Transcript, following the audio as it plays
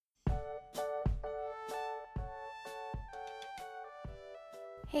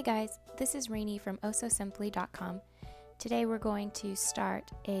Hey guys, this is Rainey from ohsosimply.com. Today we're going to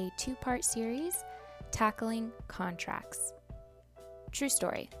start a 2-part series tackling contracts. True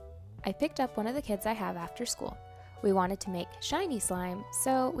story. I picked up one of the kids I have after school. We wanted to make shiny slime,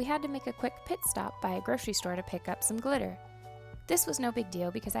 so we had to make a quick pit stop by a grocery store to pick up some glitter. This was no big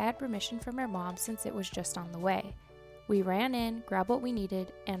deal because I had permission from her mom since it was just on the way. We ran in, grabbed what we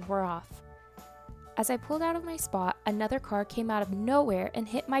needed, and were off. As I pulled out of my spot, another car came out of nowhere and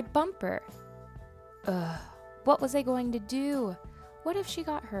hit my bumper. What was I going to do? What if she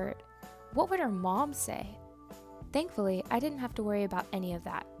got hurt? What would her mom say? Thankfully, I didn't have to worry about any of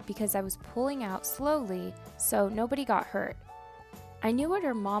that because I was pulling out slowly so nobody got hurt. I knew what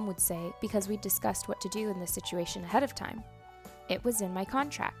her mom would say because we discussed what to do in this situation ahead of time. It was in my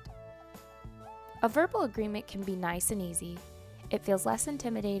contract. A verbal agreement can be nice and easy. It feels less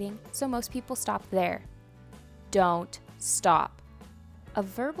intimidating, so most people stop there. Don't stop. A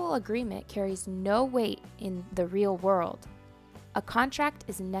verbal agreement carries no weight in the real world. A contract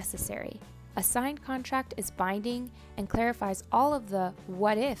is necessary. A signed contract is binding and clarifies all of the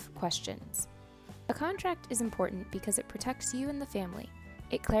what if questions. A contract is important because it protects you and the family.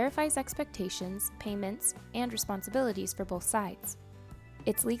 It clarifies expectations, payments, and responsibilities for both sides.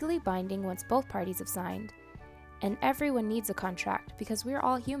 It's legally binding once both parties have signed. And everyone needs a contract because we're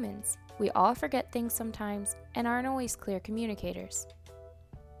all humans. We all forget things sometimes and aren't always clear communicators.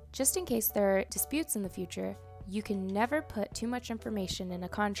 Just in case there are disputes in the future, you can never put too much information in a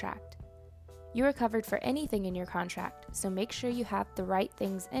contract. You are covered for anything in your contract, so make sure you have the right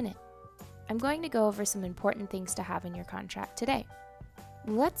things in it. I'm going to go over some important things to have in your contract today.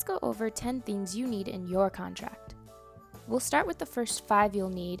 Let's go over 10 things you need in your contract. We'll start with the first 5 you'll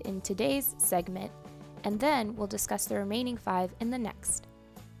need in today's segment, and then we'll discuss the remaining 5 in the next.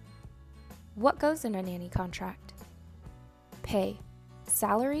 What goes in a nanny contract? Pay,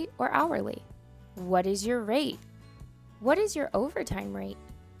 salary or hourly? What is your rate? What is your overtime rate?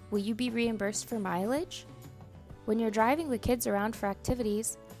 Will you be reimbursed for mileage? When you're driving the kids around for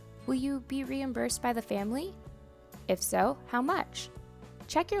activities, will you be reimbursed by the family? If so, how much?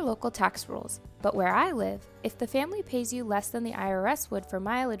 Check your local tax rules, but where I live, if the family pays you less than the IRS would for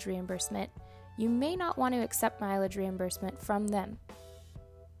mileage reimbursement, you may not want to accept mileage reimbursement from them.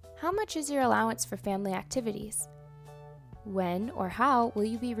 How much is your allowance for family activities? When or how will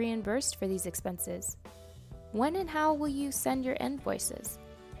you be reimbursed for these expenses? When and how will you send your invoices?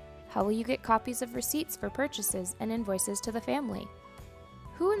 How will you get copies of receipts for purchases and invoices to the family?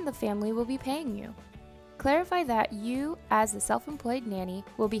 Who in the family will be paying you? Clarify that you, as a self-employed nanny,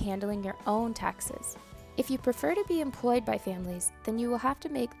 will be handling your own taxes. If you prefer to be employed by families, then you will have to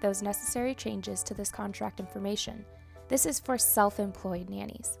make those necessary changes to this contract information. This is for self-employed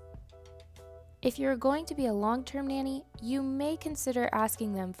nannies. If you're going to be a long-term nanny, you may consider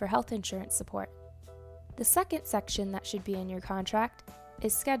asking them for health insurance support. The second section that should be in your contract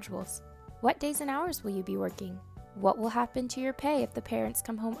is schedules. What days and hours will you be working? What will happen to your pay if the parents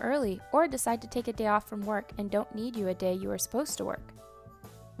come home early or decide to take a day off from work and don't need you a day you are supposed to work?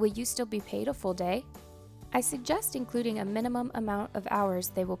 Will you still be paid a full day? I suggest including a minimum amount of hours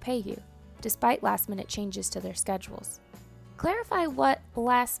they will pay you, despite last-minute changes to their schedules. Clarify what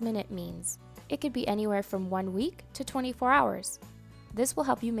last minute means. It could be anywhere from 1 week to 24 hours. This will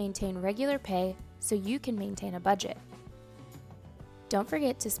help you maintain regular pay so you can maintain a budget. Don't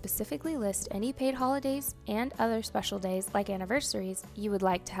forget to specifically list any paid holidays and other special days like anniversaries you would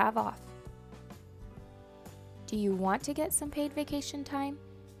like to have off. Do you want to get some paid vacation time?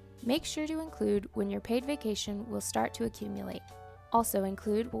 Make sure to include when your paid vacation will start to accumulate. Also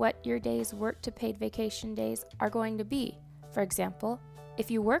include what your days worked to paid vacation days are going to be. For example,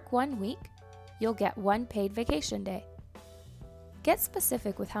 if you work 1 week, you'll get 1 paid vacation day. Get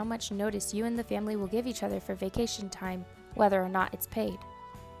specific with how much notice you and the family will give each other for vacation time, whether or not it's paid.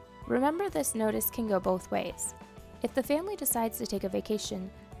 Remember, this notice can go both ways. If the family decides to take a vacation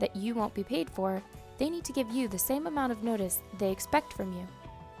that you won't be paid for, they need to give you the same amount of notice they expect from you.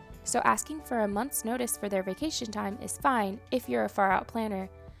 So asking for a month's notice for their vacation time is fine if you're a far-out planner.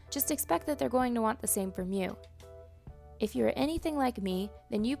 Just expect that they're going to want the same from you. If you're anything like me,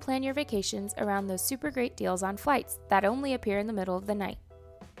 then you plan your vacations around those super great deals on flights that only appear in the middle of the night.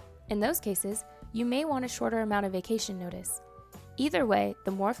 In those cases, you may want a shorter amount of vacation notice. Either way,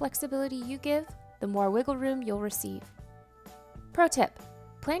 the more flexibility you give, the more wiggle room you'll receive. Pro tip: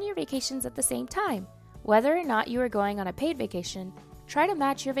 plan your vacations at the same time. Whether or not you are going on a paid vacation, try to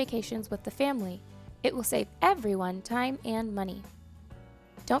match your vacations with the family. It will save everyone time and money.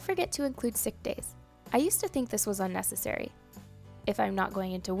 Don't forget to include sick days. I used to think this was unnecessary. If I'm not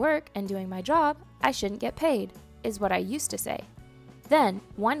going into work and doing my job, I shouldn't get paid, is what I used to say. Then,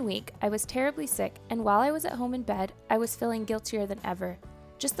 one week, I was terribly sick, and while I was at home in bed, I was feeling guiltier than ever.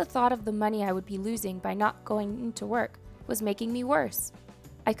 Just the thought of the money I would be losing by not going into work was making me worse.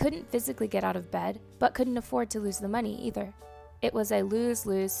 I couldn't physically get out of bed, but couldn't afford to lose the money either. It was a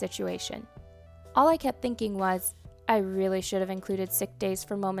lose-lose situation. All I kept thinking was, I really should have included sick days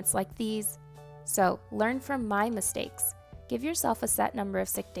for moments like these. So, learn from my mistakes. Give yourself a set number of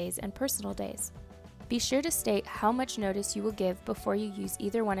sick days and personal days. Be sure to state how much notice you will give before you use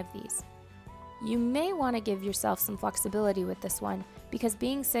either one of these. You may want to give yourself some flexibility with this one because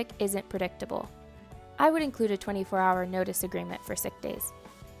being sick isn't predictable. I would include a 24-hour notice agreement for sick days.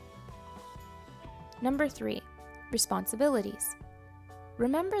 Number 3, responsibilities.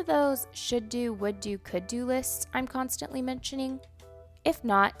 Remember those should do, would do, could do lists I'm constantly mentioning? If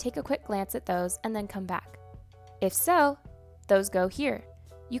not, take a quick glance at those and then come back. If so, those go here.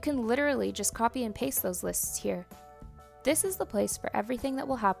 You can literally just copy and paste those lists here. This is the place for everything that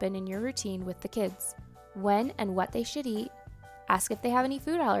will happen in your routine with the kids. When and what they should eat, ask if they have any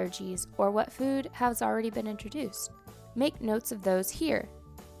food allergies or what food has already been introduced. Make notes of those here.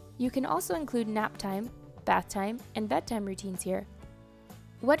 You can also include nap time, bath time, and bedtime routines here.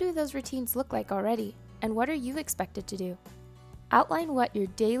 What do those routines look like already, and what are you expected to do? Outline what your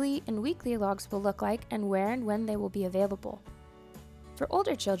daily and weekly logs will look like and where and when they will be available. For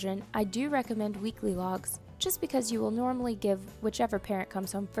older children, I do recommend weekly logs, just because you will normally give whichever parent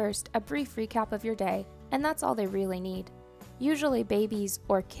comes home first a brief recap of your day, and that's all they really need. Usually babies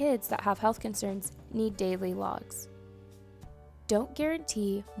or kids that have health concerns need daily logs. Don't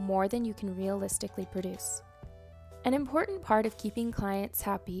guarantee more than you can realistically produce. An important part of keeping clients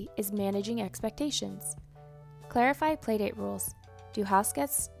happy is managing expectations. Clarify playdate rules. Do house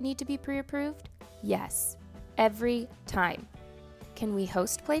guests need to be pre-approved? Yes, every time. Can we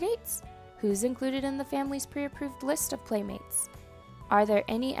host playdates? Who's included in the family's pre-approved list of playmates? Are there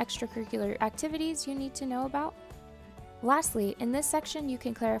any extracurricular activities you need to know about? Lastly, in this section you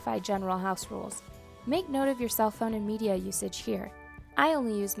can clarify general house rules. Make note of your cell phone and media usage here. I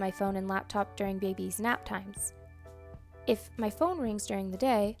only use my phone and laptop during baby's nap times. If my phone rings during the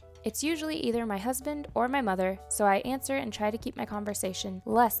day, it's usually either my husband or my mother, so I answer and try to keep my conversation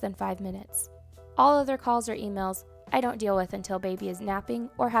less than 5 minutes. All other calls or emails I don't deal with until baby is napping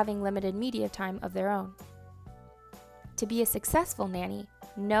or having limited media time of their own. To be a successful nanny,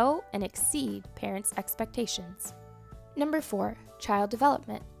 know and exceed parents' expectations. Number 4, child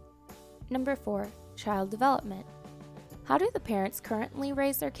development. Number 4, child development. How do the parents currently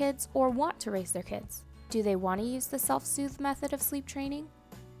raise their kids or want to raise their kids? Do they want to use the self-soothe method of sleep training?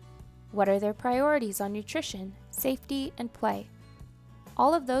 What are their priorities on nutrition, safety, and play?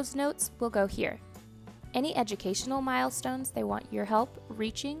 All of those notes will go here. Any educational milestones they want your help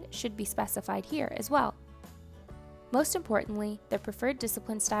reaching should be specified here as well. Most importantly, their preferred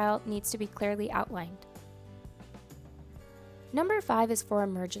discipline style needs to be clearly outlined. Number 5 is for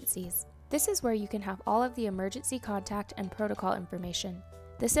emergencies. This is where you can have all of the emergency contact and protocol information.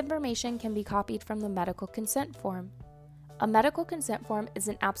 This information can be copied from the medical consent form. A medical consent form is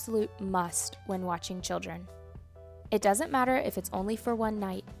an absolute must when watching children. It doesn't matter if it's only for one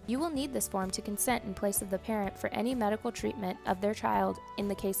night, you will need this form to consent in place of the parent for any medical treatment of their child in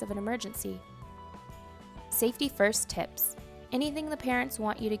the case of an emergency. Safety first tips. Anything the parents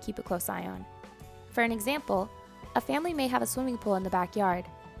want you to keep a close eye on. For an example, a family may have a swimming pool in the backyard.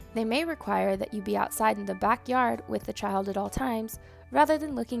 They may require that you be outside in the backyard with the child at all times, rather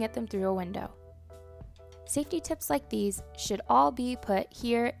than looking at them through a window. Safety tips like these should all be put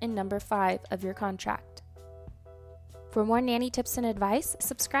here in number 5 of your contract. For more nanny tips and advice,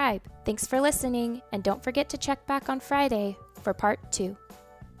 subscribe. Thanks for listening, and don't forget to check back on Friday for part 2.